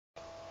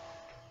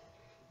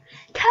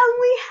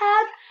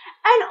have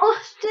an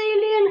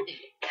Australian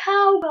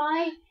cow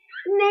guy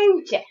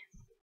named Jeff.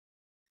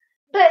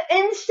 But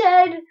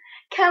instead,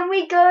 can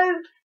we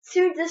go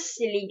to the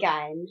silly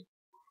game?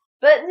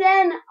 But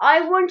then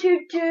I want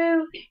to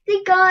do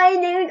the guy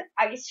named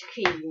Ice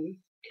Cream.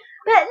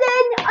 But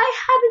then I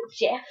have a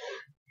Jeff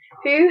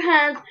who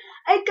has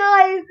a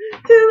guy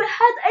who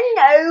has a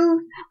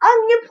nose.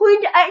 I'm going to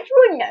point at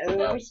your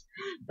nose.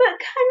 But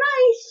can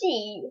I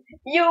see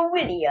your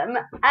William?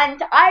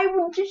 And I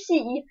want to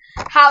see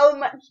how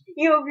much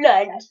you've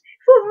learned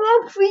from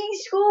your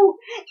preschool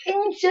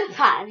in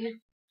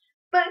Japan.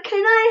 But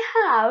can I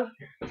have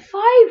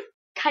 5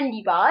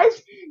 candy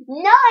bars?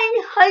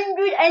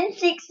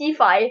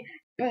 965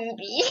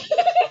 boobies.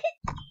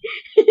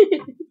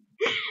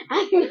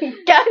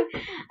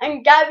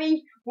 and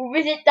Gabby will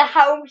visit the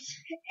house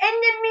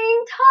in the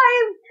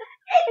meantime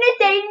in the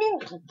daily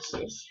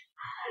beaches.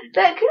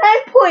 But can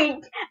I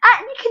point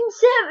at the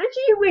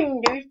conservatory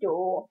window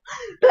door?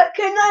 But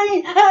can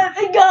I have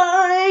a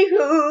guy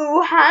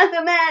who has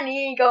a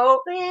many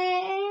goals?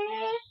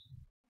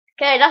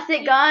 Okay, that's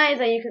it, guys.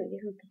 And you can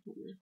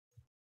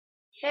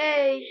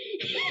hey.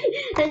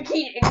 And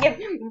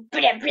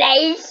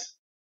FilipPlays.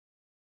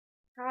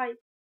 Hi.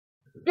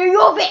 Do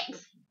your bit.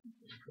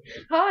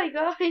 Hi,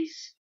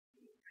 guys.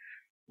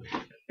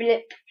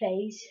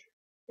 FilipPlays.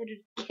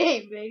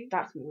 Gaming.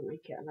 That's more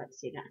like it. I like to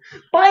see that.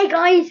 Bye,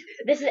 guys.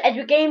 This is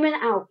Edward Gaming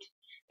out.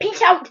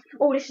 Peace out.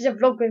 Oh, this is a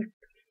vlog with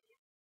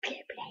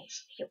FilipPlays.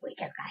 Here we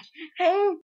go, guys. Hey.